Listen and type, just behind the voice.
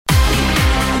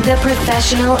The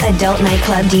Professional Adult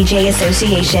Nightclub DJ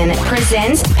Association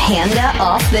presents Panda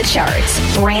Off the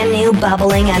Charts. Brand new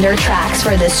bubbling under tracks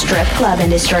for the strip club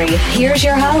industry. Here's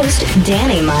your host,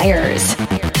 Danny Myers.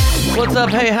 What's up?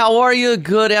 Hey, how are you?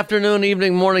 Good afternoon,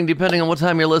 evening, morning, depending on what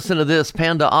time you're listening to this.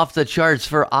 Panda Off the Charts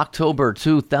for October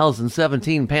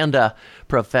 2017. Panda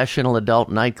Professional Adult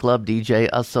Nightclub DJ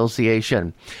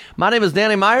Association. My name is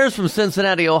Danny Myers from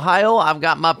Cincinnati, Ohio. I've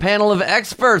got my panel of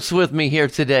experts with me here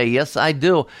today. Yes, I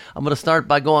do. I'm going to start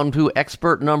by going to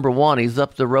expert number one. He's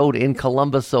up the road in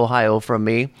Columbus, Ohio from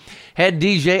me. Head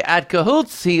DJ at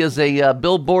Cahoots. He is a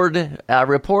Billboard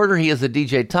reporter. He is a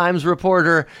DJ Times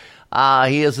reporter.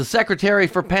 He is the secretary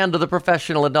for Panda, the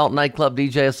Professional Adult Nightclub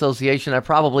DJ Association. I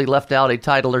probably left out a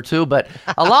title or two, but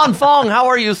Alan Fong, how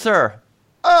are you, sir?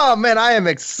 Oh, man, I am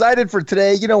excited for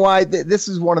today. You know why? This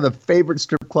is one of the favorite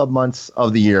strip club months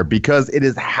of the year because it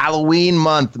is Halloween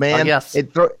month, man. Yes.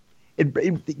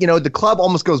 The club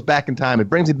almost goes back in time. It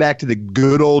brings me back to the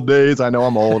good old days. I know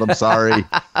I'm old. I'm sorry.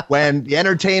 When the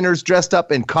entertainers dressed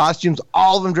up in costumes,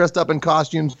 all of them dressed up in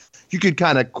costumes. You could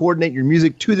kind of coordinate your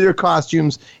music to their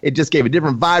costumes. It just gave a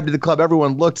different vibe to the club.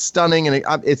 Everyone looked stunning, and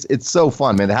it's so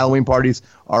fun, man. The Halloween parties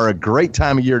are a great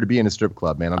time of year to be in a strip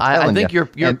club, man. I think your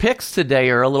picks today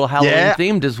are a little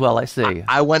Halloween-themed as well, I see.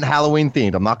 I went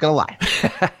Halloween-themed. I'm not going to lie.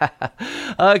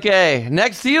 Okay,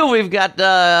 next to you, we've got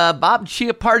Bob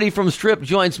Chiappardi from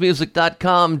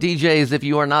StripJointsMusic.com. DJs, if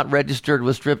you are not registered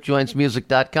with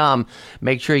StripJointsMusic.com,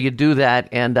 make sure you do that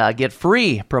and get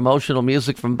free promotional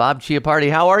music from Bob Chiappardi.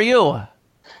 How are you?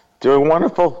 Doing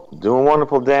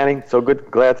wonderful, Danny. So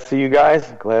good, glad to see you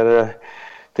guys. Glad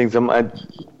things.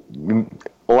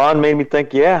 Alon made me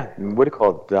think. Yeah, what do you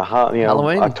call it?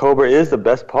 Halloween. October is the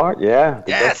best part. Yeah,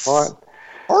 the best part.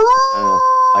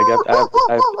 I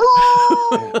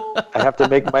have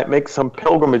to make some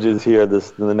pilgrimages here in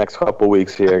the next couple of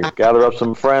weeks here. Gather up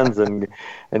some friends and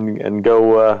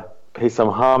go pay some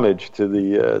homage to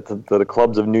the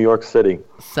clubs of New York City.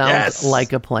 Sounds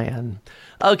like a plan.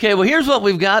 Okay, well, here's what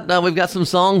we've got. We've got some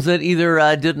songs that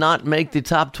either did not make the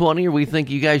top 20 or we think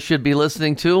you guys should be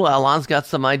listening to. Alon's got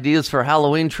some ideas for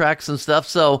Halloween tracks and stuff.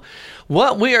 So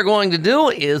what we are going to do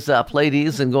is play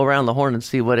these and go around the horn and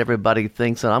see what everybody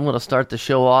thinks. And I'm going to start the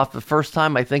show off. The first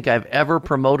time I think I've ever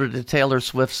promoted a Taylor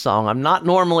Swift song. I'm not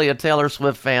normally a Taylor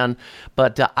Swift fan,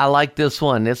 but I like this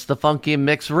one. It's the Funky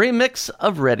Mix remix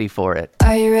of Ready For It.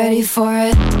 Are you ready for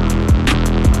it?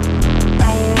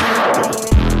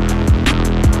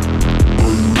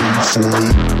 Was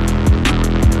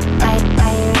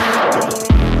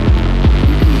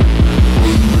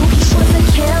a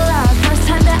killer, first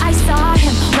time that I saw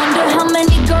him. Wonder how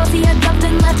many girls he had dumped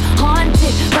and left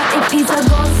haunted. But if he's a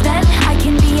ghost, then I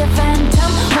can be a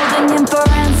phantom, holding him for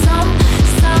ransom.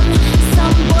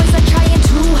 Some boys are trying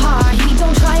too hard. He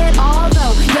don't try at all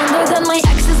though. Younger than my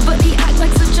exes, but he act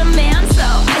like such a man. So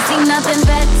I see nothing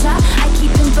better. I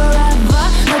keep him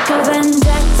forever, like a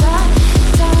vendetta.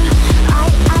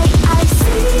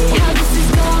 How this is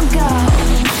gonna go.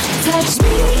 Touch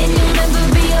me and you'll never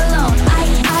be alone.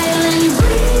 Island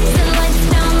breeze and lights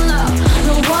down low.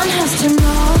 No one has to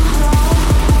know.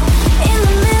 In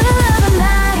the middle of the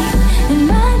night, in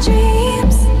my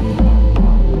dreams,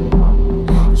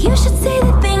 you should see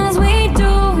the things we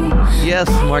do. Yes,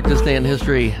 mark this day in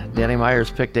history. Danny Myers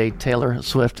picked a Taylor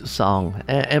Swift song,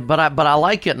 but I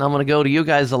like it, and I'm going to go to you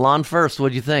guys, Alon, first.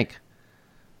 What'd you think?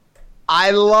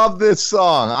 I love this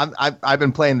song. I've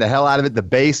been playing the hell out of it. The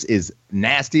bass is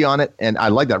nasty on it, and I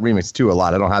like that remix too a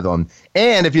lot. I don't have that one.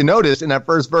 And if you noticed in that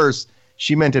first verse,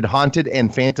 she mentioned haunted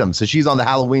and phantom, so she's on the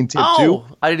Halloween tip too.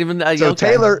 I didn't even. So okay.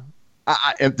 Taylor,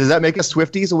 does that make us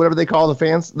Swifties or whatever they call the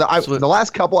fans? The last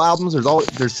couple albums,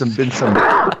 there's been some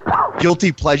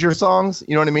guilty pleasure songs.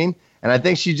 You know what I mean? And I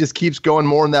think she just keeps going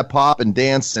more in that pop and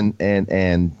dance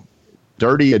and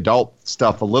dirty adult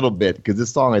stuff a little bit because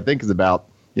this song I think is about.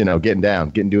 Getting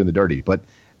doing the dirty. But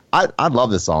I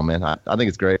love this song, man. I think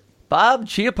it's great. Bob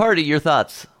Chiappardi, your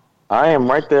thoughts? I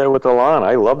am right there with Alon.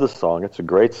 I love this song. It's a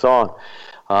great song.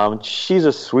 She's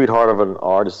a sweetheart of an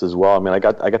artist as well. I mean, I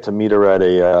got to meet her at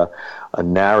a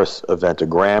NARAS event, a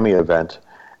Grammy event,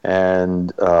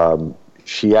 and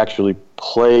she actually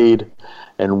played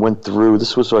and went through.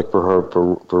 This was like for her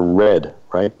for Red,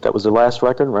 right? That was the last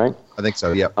record, right? I think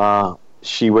so. Yeah.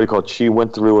 She went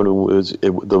through and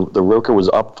the record was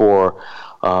up for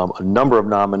a number of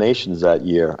nominations that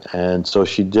year, and so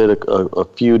she did a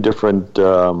few different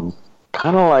kind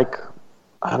of like,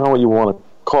 I don't know what you want to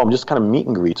call them, just kind of meet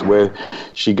and greets where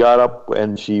she got up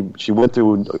and she went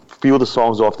through a few of the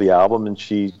songs off the album and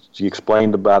she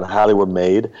explained about how they were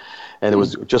made, And it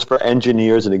was just for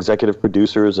engineers and executive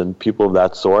producers and people of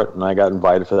that sort, and I got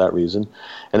invited for that reason.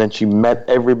 And then she met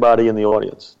everybody in the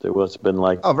audience. There was been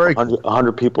like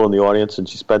 100 people in the audience, and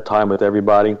she spent time with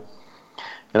everybody.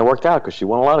 And it worked out because she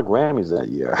won a lot of Grammys that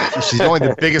year. She's only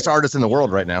the biggest artist in the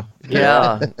world right now.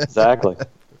 Yeah, exactly.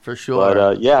 For sure.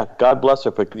 But yeah, God bless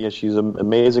her. But, yeah, she's an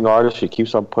amazing artist. She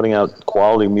keeps on putting out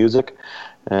quality music.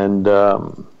 And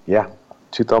yeah,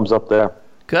 2 thumbs up there.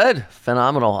 Good.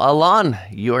 Phenomenal. Alon,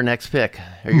 your next pick.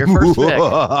 Or your first pick.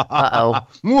 Uh-oh.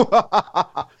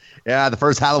 Yeah, the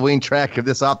first Halloween track of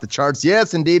this off the charts.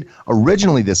 Yes, indeed.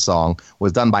 Originally, this song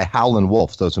was done by Howlin'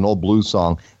 Wolf, so it's an old blues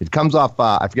song. It comes off,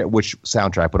 I forget which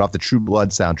soundtrack, but off the True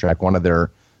Blood soundtrack, one of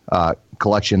their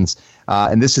collections.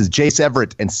 And this is Jace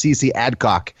Everett and Cece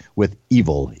Adcock with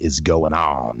Evil Is Going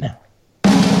On.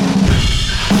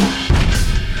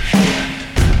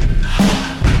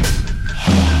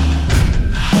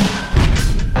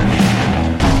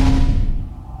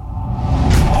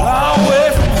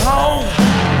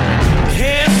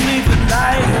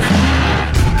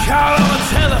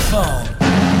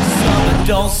 Something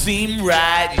don't seem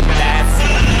right. That's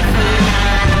evil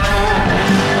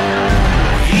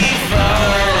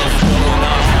is going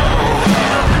on.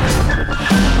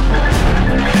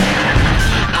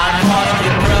 I'm part of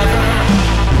your brother.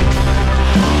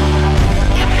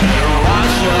 You better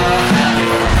watch your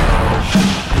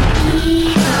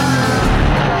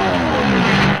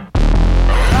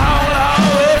long, long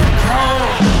way from home.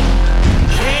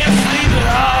 Can't sleep at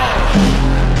all.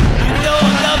 You know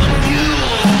another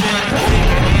mule's been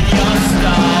kicking in your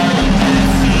stall.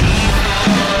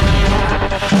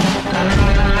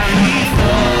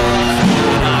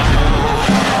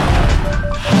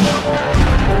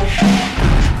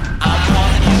 I'm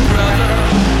calling you brother.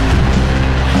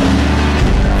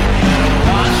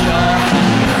 Watch your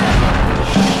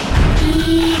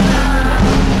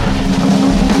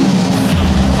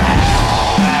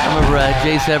I remember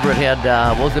Jace Everett had,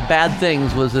 what was it, Bad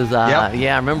Things was his, Yep.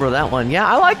 yeah, I remember that one. Yeah,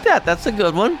 I like that. That's a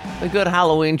good one. A good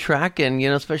Halloween track, and,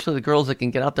 especially the girls that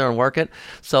can get out there and work it.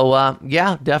 So,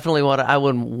 yeah, definitely I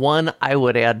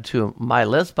would add to my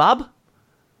list. Bob?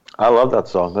 I love that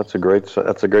song. That's a great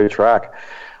track.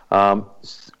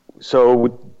 So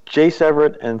with Jace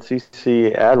Everett and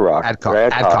CC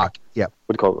Adcock. Yep.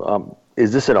 What do you call it?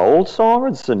 Is this an old song or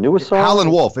is this a newer song?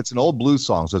 Howlin' Wolf. It's an old blues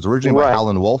song, so it's originally by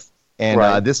Howlin' Wolf.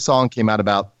 And this song came out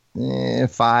about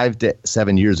 5 to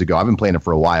 7 years ago. I've been playing it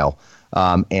for a while.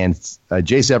 And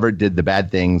Jace Everett did the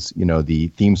Bad Things, the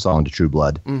theme song to True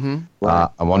Blood. Mm-hmm.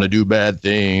 I want to do bad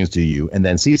things to you. And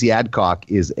then CC Adcock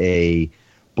is a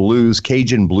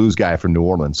Cajun blues guy from New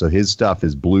Orleans. So his stuff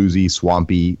is bluesy,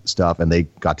 swampy stuff. And they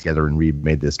got together and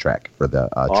remade this track for the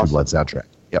True Blood soundtrack.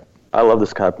 Yep. I love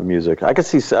this type of music. I would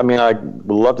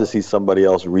love to see somebody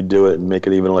else redo it and make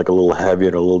it even like a little heavier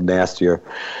and a little nastier.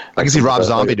 I can see Rob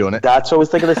Zombie doing it. That's what I was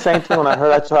thinking the same thing when I heard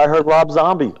that. I heard Rob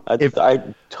Zombie. I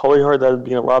totally heard that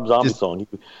being a Rob Zombie song.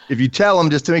 If you tell him,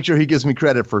 just to make sure he gives me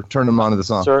credit for turning him on to the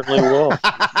song. Certainly will.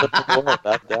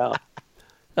 Back down.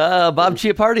 Bob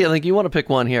Chiappardi, I think you want to pick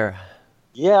one here.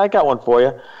 Yeah, I got one for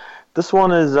you. This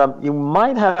one is, you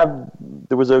might have,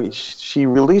 she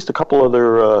released a couple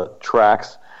other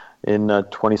tracks in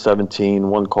 2017,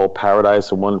 one called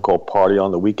Paradise and one called Party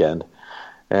on the Weekend.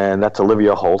 And that's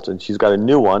Olivia Holt. And she's got a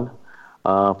new one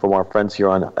from our friends here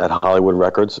at Hollywood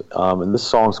Records. And this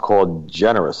song's called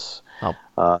Generous. Oh.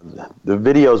 The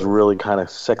video's really kind of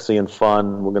sexy and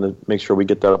fun. We're going to make sure we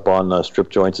get that up on Strip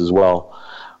Joints as well.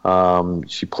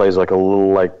 She plays like a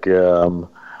little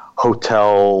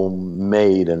hotel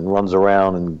maid and runs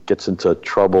around and gets into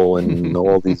trouble in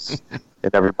all these in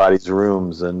everybody's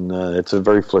rooms, and it's a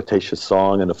very flirtatious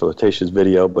song and a flirtatious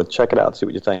video. But check it out, see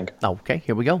what you think. Okay,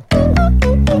 here we go.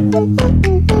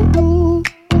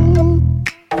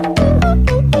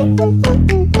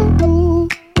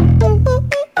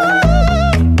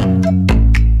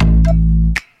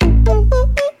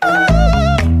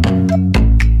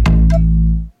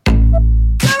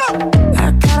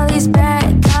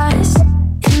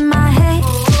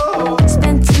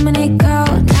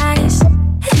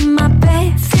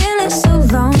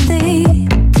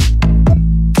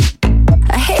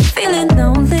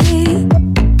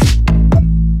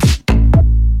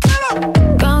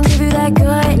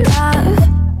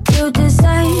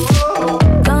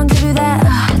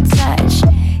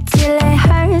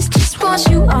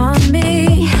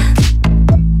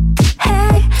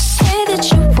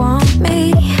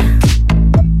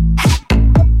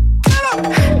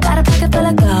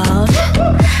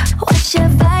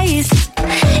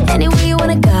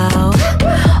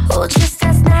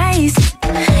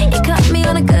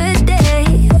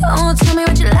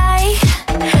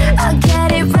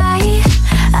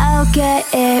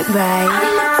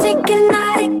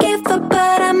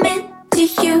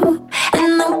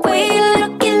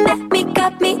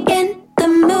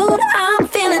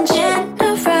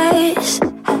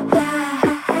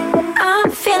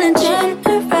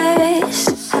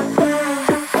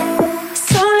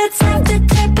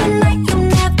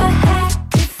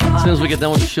 soon as we get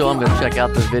done with the show, I'm going to check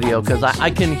out the video because I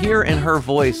can hear in her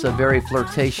voice a very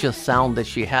flirtatious sound that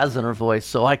she has in her voice.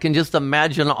 So I can just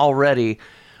imagine already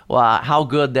how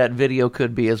good that video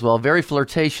could be as well. Very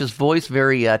flirtatious voice,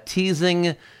 very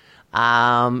teasing.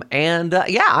 I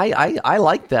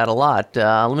like that a lot.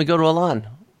 Let me go to Alon.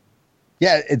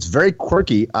 Yeah, it's very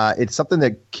quirky. It's something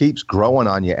that keeps growing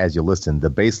on you as you listen. The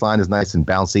bass line is nice and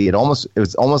bouncy. It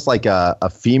was almost like a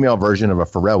female version of a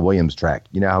Pharrell Williams track.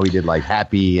 You know how he did like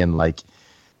Happy and like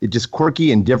it's just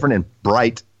quirky and different and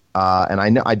bright. And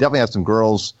I definitely have some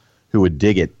girls who would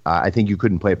dig it. I think you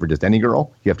couldn't play it for just any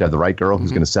girl. You have to have the right girl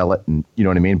who's going to sell it, and you know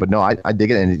what I mean. But no, I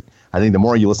dig it, and I think the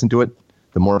more you listen to it,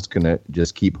 the more it's going to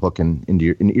just keep hooking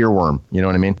into an earworm. You know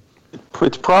what I mean?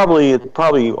 It's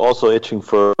probably also itching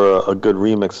for a good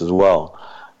remix as well,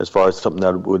 as far as something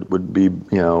that would be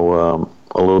a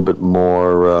little bit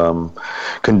more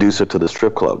conducive to the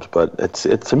strip clubs. But it's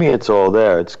to me it's all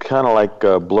there. It's kind of like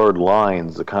Blurred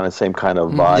Lines, the kind of same kind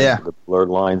of vibe. Yeah. The Blurred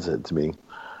Lines to me.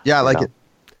 Yeah, I like it.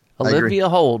 Olivia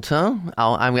Holt, huh?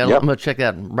 I'm gonna check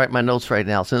that. Write my notes right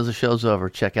now. As soon as the show's over,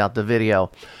 check out the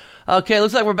video. Okay,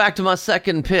 looks like we're back to my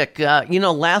second pick.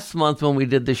 Last month when we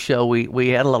did the show, we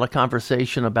had a lot of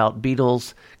conversation about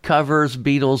Beatles covers,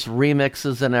 Beatles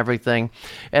remixes, and everything.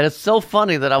 And it's so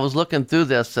funny that I was looking through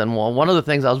this, and one of the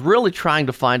things I was really trying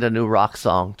to find a new rock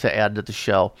song to add to the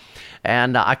show.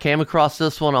 And I came across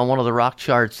this one on one of the rock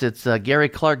charts. It's Gary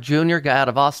Clark Jr., guy out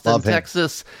of Austin,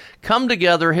 Texas. Come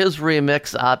Together, his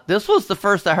remix. This was the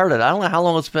first I heard it. I don't know how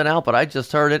long it's been out, but I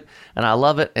just heard it, and I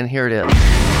love it, and here it is.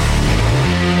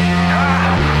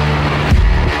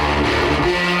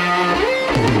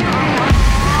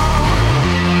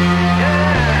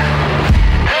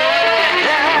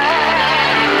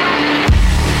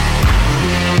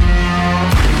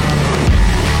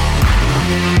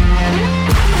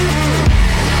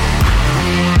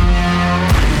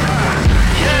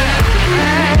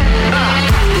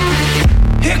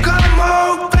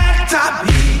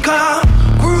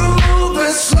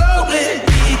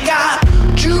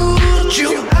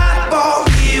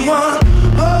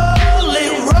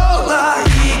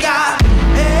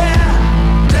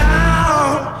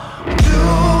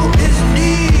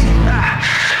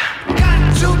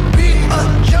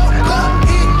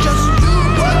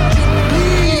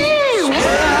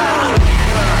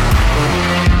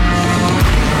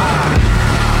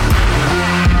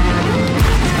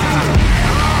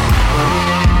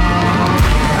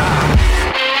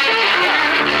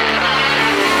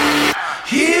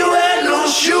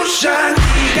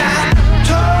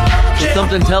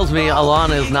 Something tells me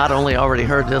Alon has not only already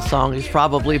heard this song, he's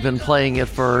probably been playing it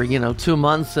for, 2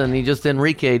 months, and he just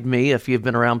Enrique'd me, if you've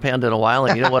been around Panda in a while,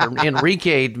 and you know what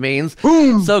Enrique'd means.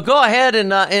 Boom. So go ahead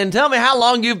and tell me how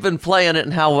long you've been playing it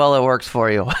and how well it works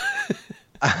for you.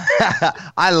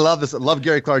 I love this. I love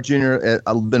Gary Clark Jr.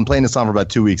 I've been playing this song for about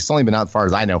 2 weeks. It's only been out, as far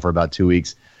as I know, for about 2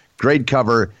 weeks. Great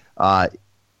cover.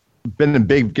 Been a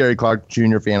big Gary Clark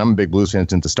Jr. fan. I'm a big blues fan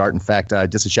since the start. In fact,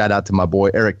 just a shout out to my boy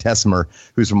Eric Tessimer,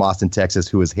 who's from Austin, Texas,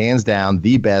 who is hands down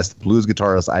the best blues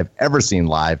guitarist I've ever seen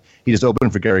live. He just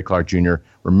opened for Gary Clark Jr.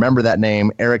 Remember that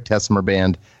name, Eric Tessimer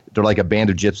Band. They're like a band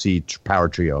of gypsy power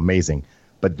trio. Amazing.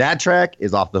 But that track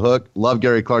is off the hook. Love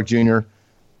Gary Clark Jr.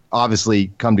 Obviously,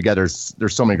 Come Together.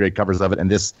 There's so many great covers of it, and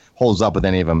this holds up with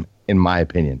any of them, in my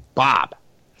opinion. Bob.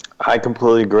 I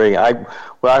completely agree. I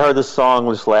heard this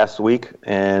song just last week,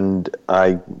 and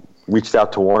I reached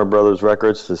out to Warner Brothers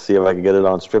Records to see if I could get it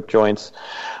on strip joints.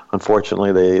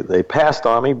 Unfortunately, they passed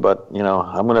on me. But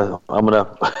I'm gonna I'm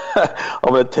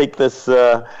gonna take this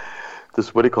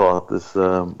what do you call it? This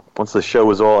once the show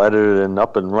is all edited and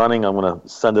up and running, I'm gonna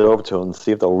send it over to them and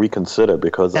see if they'll reconsider,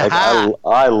 because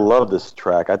I love this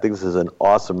track. I think this is an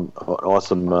awesome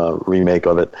remake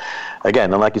of it.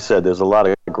 Again, and like you said, there's a lot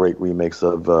of great remakes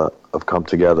of Come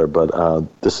Together, but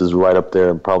this is right up there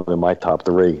and probably in my top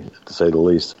 3, to say the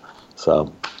least.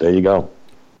 So there you go.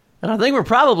 And I think we're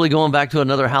probably going back to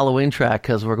another Halloween track,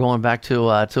 because we're going back to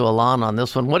Alon on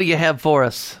this one. What do you have for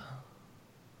us?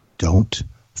 Don't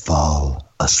fall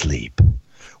asleep.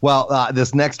 Well,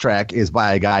 this next track is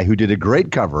by a guy who did a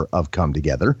great cover of Come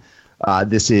Together.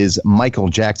 This is Michael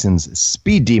Jackson's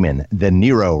Speed Demon, the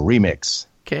Nero remix.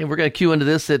 Okay, we're going to cue into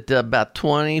this at about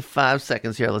 25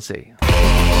 seconds here. Let's see.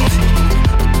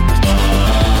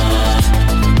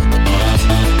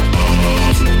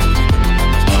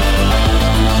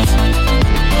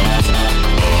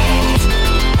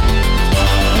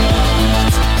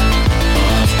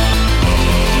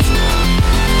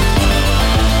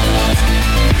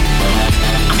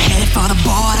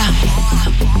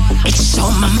 It's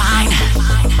on my mind,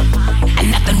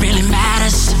 and nothing really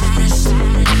matters.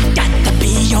 I got to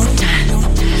be on time,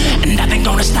 and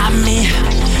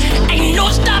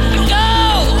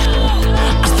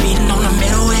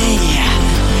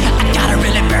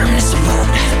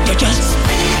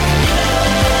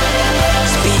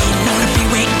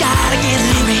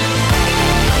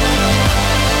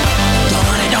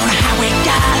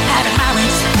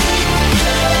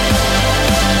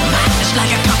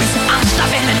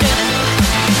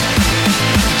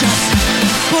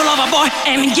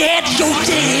and get your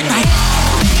dead right.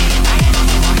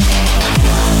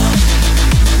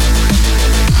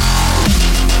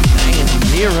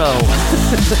 Nero.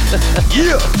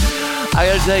 Yeah. I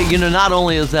gotta tell you, not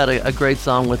only is that a great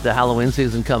song with the Halloween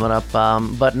season coming up,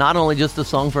 but not only just a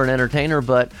song for an entertainer,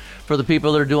 but for the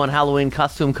people that are doing Halloween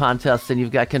costume contests, and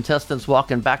you've got contestants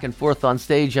walking back and forth on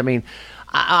stage. I mean,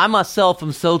 I myself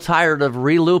am so tired of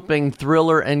re-looping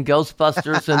Thriller and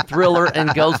Ghostbusters and Thriller and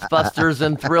Ghostbusters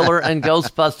and Thriller and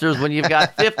Ghostbusters when you've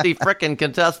got 50 frickin'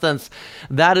 contestants.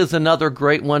 That is another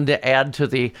great one to add to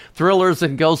the Thrillers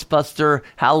and Ghostbuster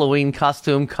Halloween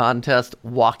costume contest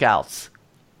walkouts.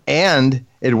 And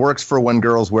it works for when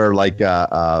girls wear like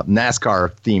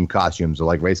NASCAR themed costumes or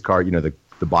like race car, the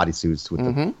bodysuits with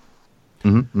the.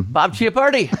 Bob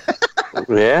Chiappardi.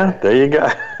 Yeah, there you go.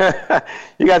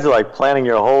 You guys are like planning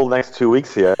your whole next 2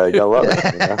 weeks here. I love it.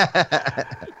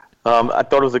 I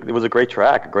thought it was a great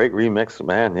track, a great remix,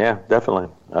 man. Yeah, definitely.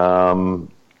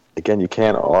 Again, you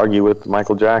can't argue with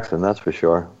Michael Jackson, that's for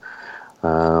sure.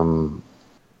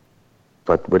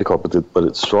 But what do you call it? But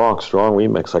it's strong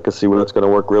remix. I can see where it's going to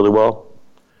work really well.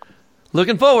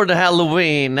 Looking forward to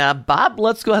Halloween. Bob,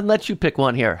 let's go ahead and let you pick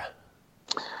one here.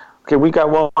 Okay, we got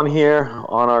one here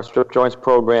on our Strip Joints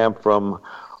program from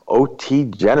OT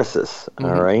Genesis,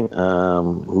 all right?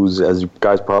 Who's, as you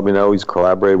guys probably know, he's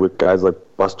collaborated with guys like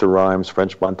Busta Rhymes,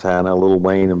 French Montana, Lil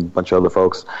Wayne, and a bunch of other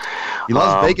folks. He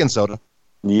loves baking soda.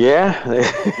 Yeah.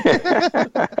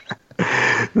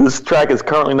 This track is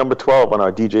currently number 12 on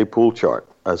our DJ Pool chart.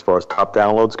 As far as top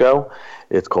downloads go,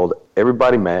 it's called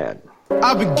Everybody Mad.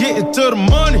 I've been getting to the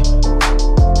money.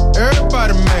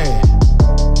 Everybody mad.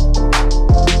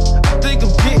 I think I'm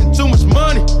getting too much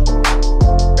money.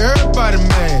 Everybody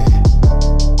mad.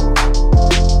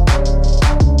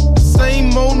 The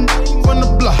same old name on the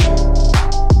block.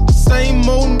 The same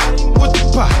old name with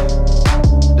the pot.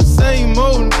 The same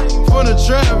old name for the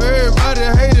trap. Everybody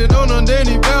hated on him, then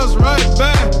he bounced right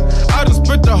back. I done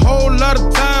spent a whole lot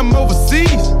of time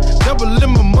overseas. Doubling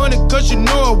my money cause you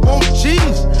know I want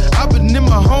cheese. I've been in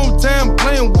my hometown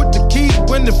playing with the keys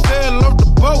when they fell off the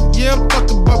boat. Yeah, I'm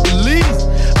talking about Belize.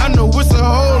 I know it's a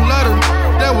whole lot of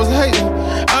that was hating.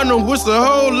 I know it's a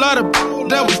whole lot of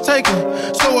that was taken.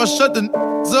 So I shut the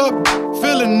up.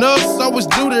 Feeling nervous, always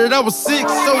knew that I was sick,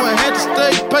 so I had to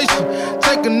stay patient.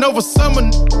 Taking over summer,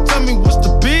 tell me what's the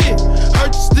bid.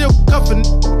 Hurt you still cuffing,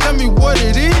 tell me what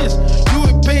it is. You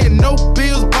ain't paying no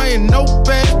bills, buying no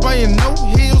bags, buying no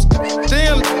heels.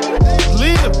 Damn,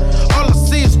 live. All I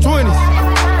see is 20s,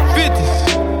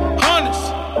 50s, 100s.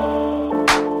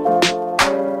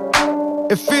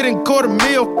 If it ain't quarter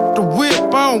mil, the whip,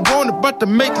 I don't want it, but to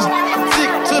make it sick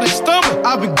to the stomach.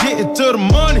 I been getting to the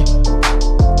money.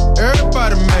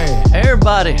 Everybody mad.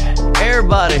 Everybody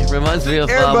reminds me of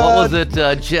what was it?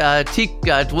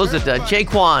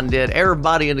 Jaquan did.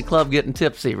 Everybody in the club getting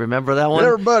tipsy. Remember that one?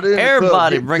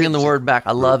 Everybody bringing the word back.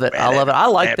 I love it. I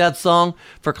like that song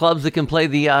for clubs that can play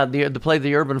the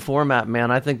urban format. Man,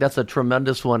 I think that's a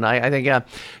tremendous one. I think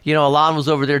Alon was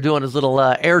over there doing his little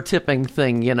air tipping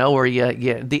thing. Where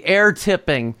you the air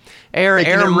tipping,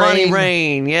 air money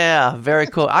rain. Yeah, very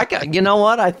cool. You know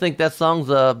what? I think that song's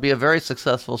be a very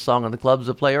successful song in the clubs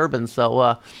that play urban.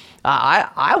 So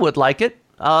I would like it.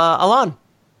 Alon.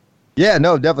 Yeah,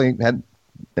 no, definitely had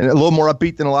a little more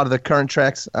upbeat than a lot of the current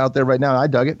tracks out there right now. I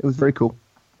dug it. It was very cool.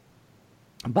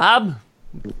 Bob,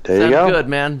 there you go. Sounded good,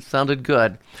 man. Sounded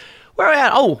good. Where are we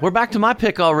at? Oh, we're back to my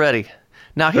pick already.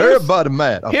 Now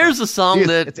here's a song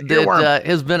that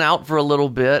has been out for a little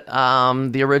bit.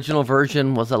 The original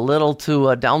version was a little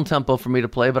too down-tempo for me to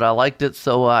play, but I liked it,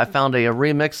 so I found a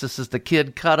remix. This is the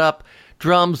Kid Cut Up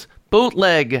Drums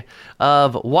bootleg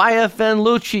of YFN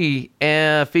Lucci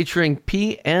featuring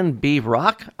PNB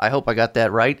Rock. I hope I got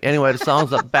that right. Anyway, the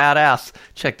song's a badass.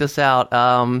 Check this out.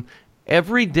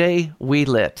 Every Day We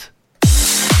Lit.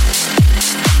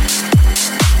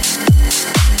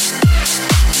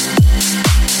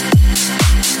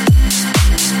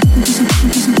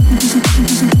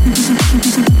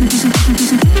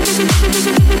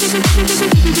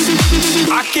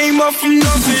 I came up from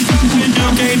nothing, you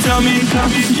can't tell me.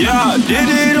 Yeah, did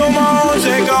it on my own,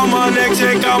 take out my neck,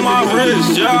 take out my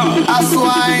wrist, yeah. I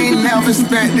swear I ain't never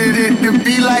expected it to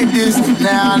be like this.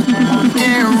 Now I'm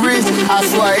getting rich, I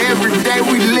swear every day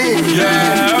we lit.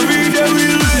 Yeah, every day we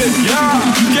lit, yeah.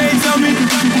 You can't tell me,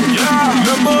 yeah.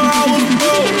 Remember I was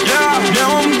broke, yeah.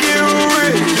 Now I'm getting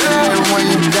rich, yeah. And when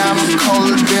you down, I'm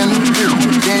colder than a bill.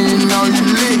 Then you know you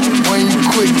lit. When you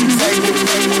quit, take it.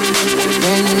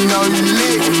 Then you know you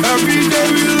lit. Every day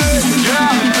we lit,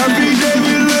 yeah. Every day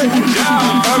we lit,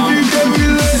 yeah. Every day we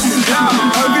lit,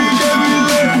 yeah. Every day we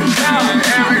lit, yeah.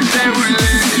 Every day we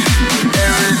lit.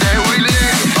 Every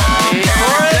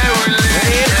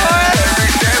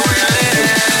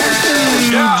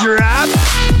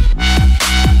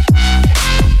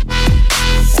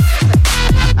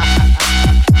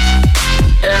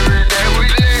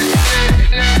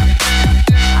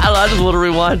I just want to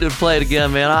rewind and play it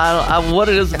again, man. What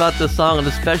it is about this song, and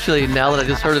especially now that I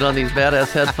just heard it on these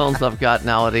badass headphones I've got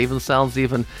now, it even sounds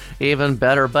even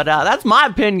better. But that's my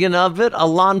opinion of it.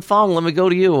 Alon Fong, let me go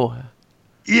to you.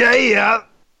 Yeah.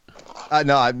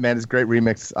 No, man, it's a great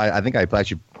remix. I think I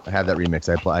actually have that remix.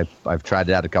 I've tried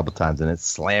it out a couple times, and it's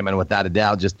slamming without a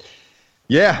doubt. Just,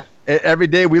 yeah. Every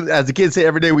day as the kids say,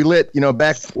 every day we lit. You know,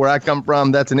 back where I come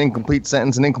from, that's an incomplete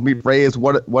sentence, an incomplete phrase.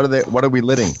 What are we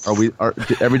litting?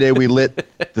 Every day we lit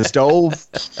the stove,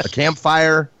 a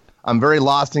campfire? I'm very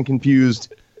lost and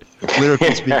confused,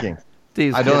 lyrically speaking.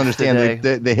 I don't understand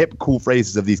the hip, cool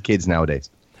phrases of these kids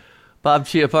nowadays. Bob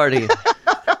Chiappardi.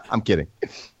 I'm kidding.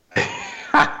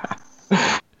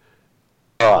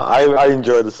 I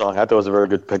enjoyed the song. I thought it was a very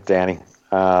good pick, Danny.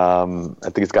 I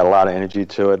think it's got a lot of energy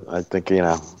to it. I think,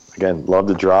 again, love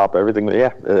the drop, everything.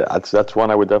 Yeah, that's one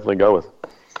I would definitely go with.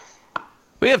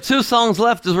 We have 2 songs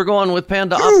left as we're going with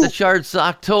Panda Off the Charts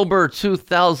October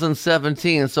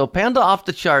 2017. So Panda Off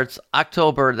the Charts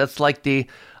October, that's like the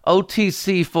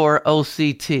OTC for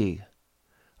OCT.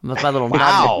 That's my little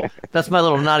naughty, that's my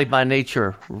little naughty by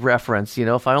nature reference.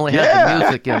 If I only had the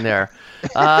music in there.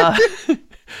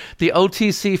 The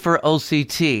OTC for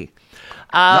OCT.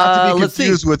 Not to be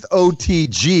confused with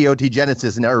OTG, OT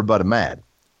Genesis, and Everybody Mad.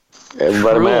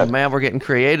 Man, we're getting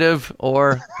creative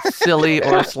or silly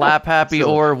or slap happy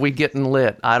or we getting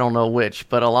lit. I don't know which.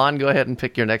 But Alon, go ahead and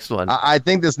pick your next one. I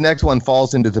think this next one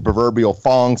falls into the proverbial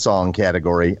Fong song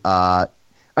category.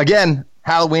 Again,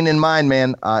 Halloween in mind,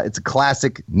 man. It's a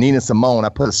classic Nina Simone. I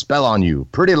Put a Spell on You.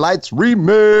 Pretty Lights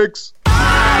remix.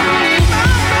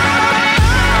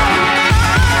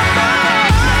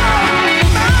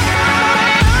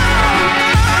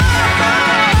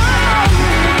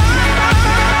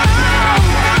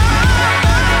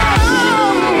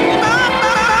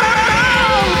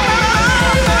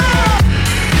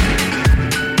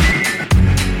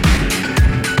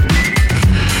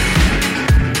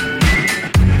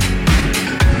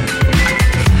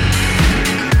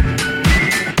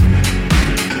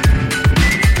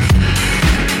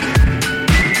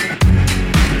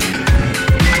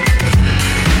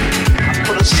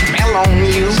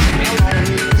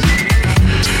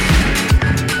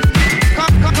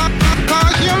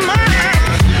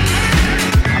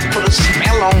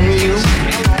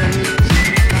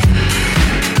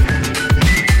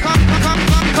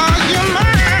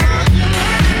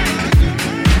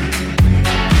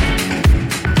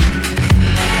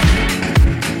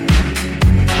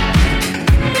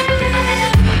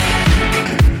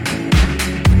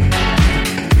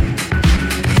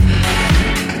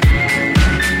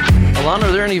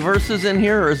 Are there any verses in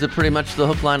here, or is it pretty much the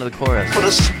hook line of the chorus?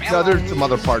 No, there's some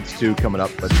other parts too coming up.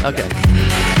 But okay.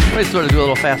 Let's sort of do a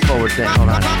little fast forward thing. Hold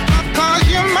on.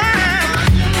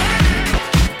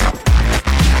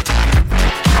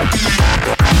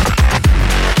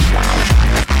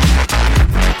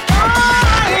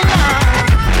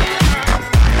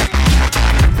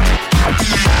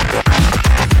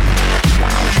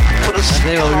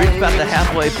 We reached about the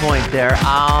halfway point there.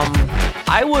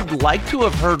 I would like to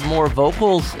have heard more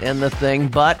vocals in the thing,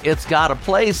 but it's got a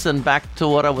place. And back to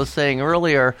what I was saying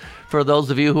earlier, for those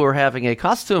of you who are having a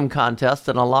costume contest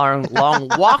and a long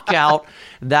walkout,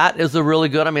 that is a really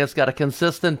good, it's got a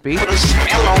consistent beat.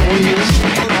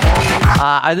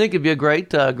 I think it'd be a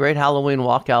great Halloween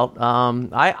walkout.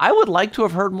 I would like to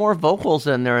have heard more vocals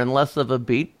in there and less of a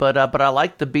beat, but I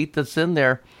like the beat that's in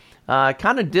there.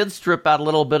 Kind of did strip out a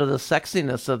little bit of the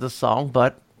sexiness of the song,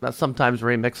 but sometimes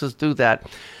remixes do that.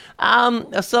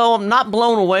 So I'm not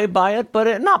blown away by it,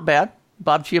 but not bad.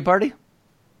 Bob Chiappardi?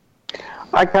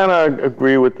 I kind of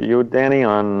agree with you, Danny,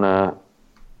 on a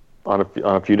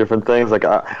few different things. Like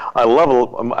I love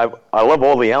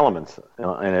all the elements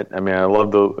in it. I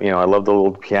love the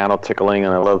little piano tickling,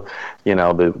 and I love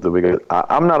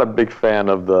I'm not a big fan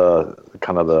of the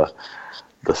kind of the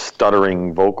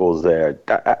stuttering vocals there.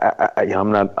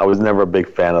 I was never a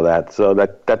big fan of that. So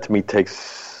that to me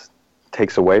takes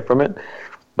away from it.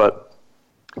 But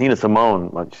Nina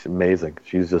Simone, she's amazing.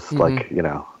 She's just like,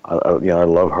 I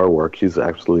love her work. She's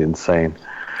absolutely insane.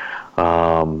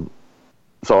 So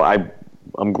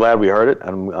I'm glad we heard it.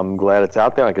 I'm glad it's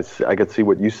out there. I could see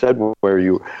what you said, where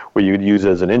you'd use it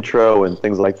as an intro and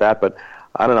things like that. But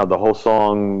I don't know, the whole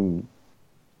song.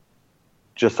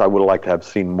 Just I would have liked to have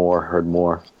seen more, heard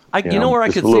more. You know where I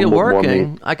could see it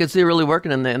working? I could see it really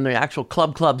working in the actual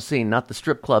club scene, not the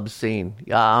strip club scene.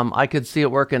 I could see it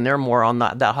working there more on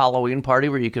that Halloween party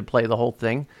where you could play the whole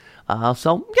thing. I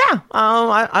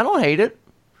don't hate it.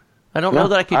 I don't know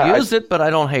that I could use it, but I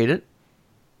don't hate it.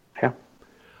 Yeah.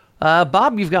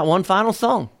 Bob, you've got one final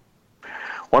song.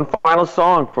 One final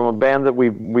song from a band that we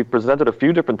presented a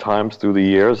few different times through the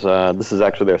years. This is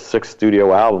actually their 6th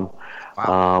studio album.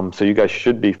 Wow. So you guys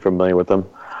should be familiar with them.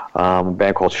 A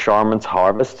band called Charmin's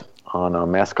Harvest on a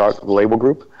Mascot label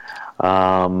group.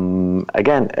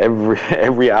 Again,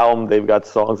 every album they've got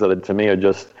songs that to me are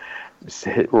just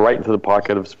hit right into the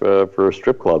pocket for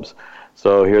strip clubs.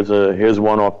 So here's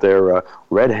one off their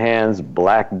Red Hands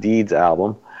Black Deeds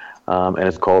album, and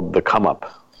it's called The Come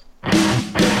Up.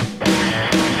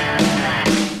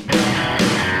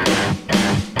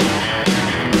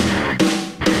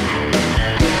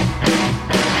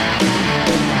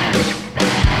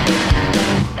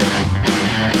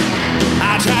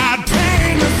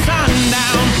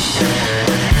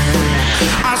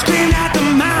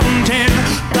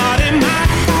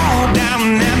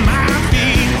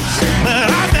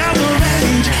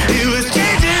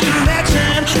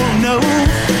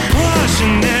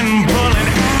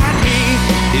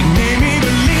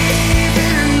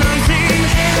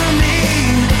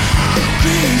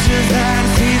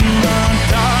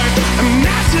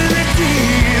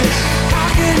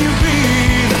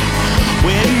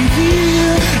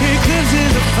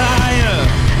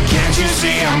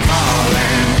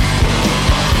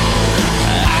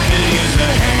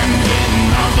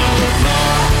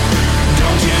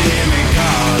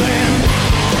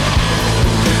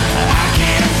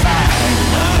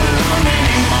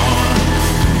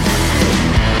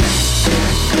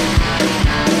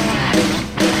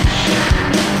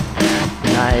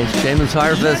 Shaman's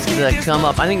Harvest Come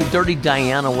Up. I think Dirty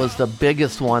Diana was the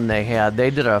biggest one they had. They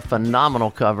did a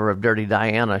phenomenal cover of Dirty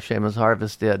Diana. Shaman's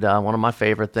Harvest did. One of my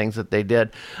favorite things that they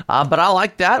did. But I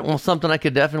like that. Well, something I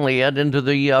could definitely add into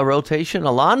the rotation.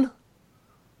 Alon?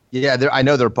 Yeah, I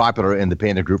know they're popular in the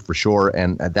Panda group for sure,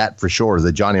 and that for sure is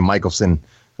the Johnny Michelson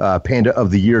Panda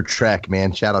of the Year track,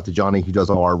 man. Shout out to Johnny. He does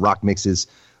all our rock mixes.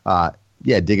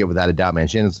 Yeah, dig it without a doubt, man.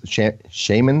 Shaman's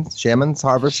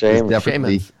Harvest is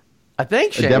definitely... Shaman's. I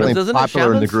think Shaman's, isn't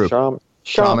popular it? in the group.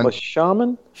 Shaman?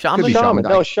 Shaman?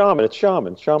 No, Shaman. It's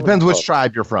Shaman. Depends which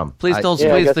tribe you're from. Please don't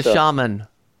squeeze the shaman.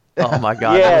 Oh, my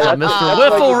God. Yeah, that was a Mr.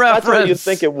 Whiffle reference. That's what you'd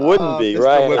think it wouldn't be,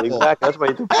 right? Whiffle. Exactly. That's why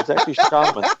you think it's actually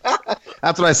Shaman.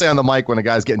 That's what I say on the mic when a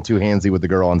guy's getting too handsy with the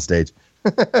girl on stage.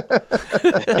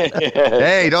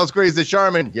 Hey, don't squeeze the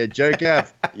Charmin. Yeah,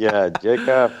 JKF. Yeah,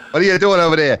 JKF. What are you doing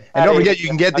over there? And don't forget, you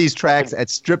can get these tracks at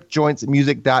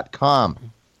stripjointsmusic.com.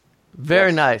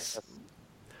 Very nice.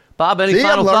 Bob, any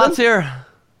final thoughts here?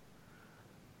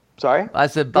 Sorry? I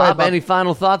said, Bob, any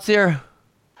final thoughts here?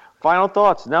 Final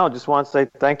thoughts? No, just want to say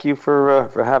thank you for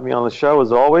having me on the show,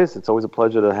 as always. It's always a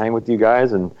pleasure to hang with you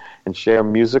guys and share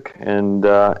music. And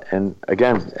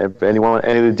again, if any of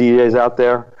the DJs out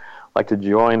there like to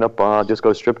join up, just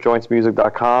go to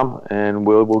stripjointsmusic.com, and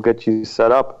we'll get you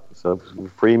set up. So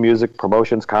free music,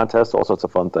 promotions, contests, all sorts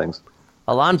of fun things.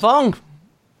 Alon Fong.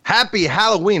 Happy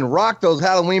Halloween. Rock those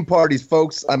Halloween parties,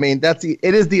 folks. I mean, it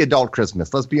is the adult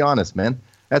Christmas. Let's be honest, man.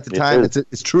 At the time,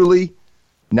 it's truly,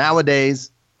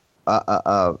 nowadays,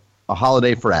 a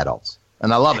holiday for adults.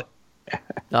 And I love it.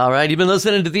 All right. You've been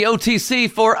listening to the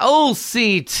OTC for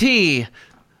OCT.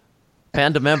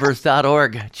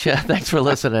 PandaMembers.org. Thanks for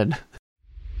listening.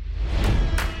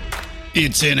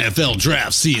 It's NFL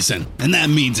draft season, and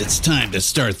that means it's time to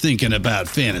start thinking about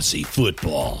fantasy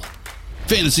football.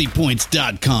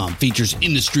 FantasyPoints.com features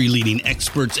industry-leading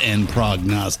experts and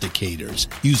prognosticators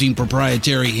using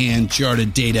proprietary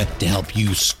hand-charted data to help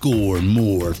you score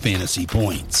more fantasy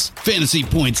points.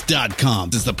 FantasyPoints.com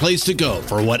is the place to go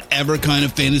for whatever kind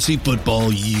of fantasy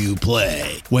football you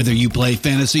play. Whether you play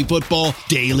fantasy football,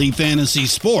 daily fantasy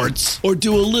sports, or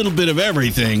do a little bit of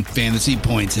everything, Fantasy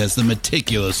Points has the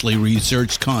meticulously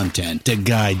researched content to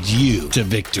guide you to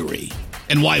victory.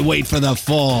 And why wait for the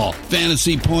fall?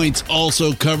 Fantasy Points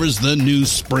also covers the new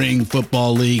spring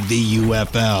football league, the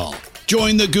UFL.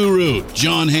 Join the guru,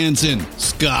 John Hansen,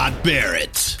 Scott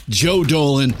Barrett, Joe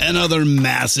Dolan, and other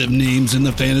massive names in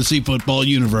the fantasy football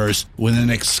universe with an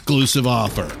exclusive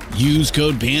offer. Use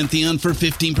code Pantheon for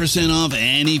 15% off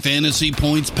any Fantasy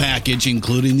Points package,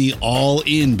 including the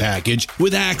all-in package,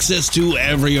 with access to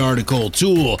every article,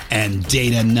 tool, and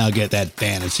data nugget that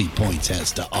Fantasy Points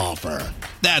has to offer.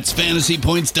 That's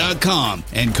FantasyPoints.com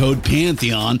and code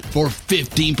Pantheon for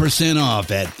 15%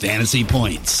 off at Fantasy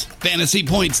Points.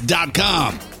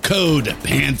 FantasyPoints.com, code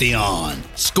Pantheon.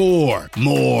 Score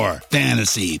more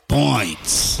fantasy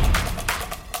points.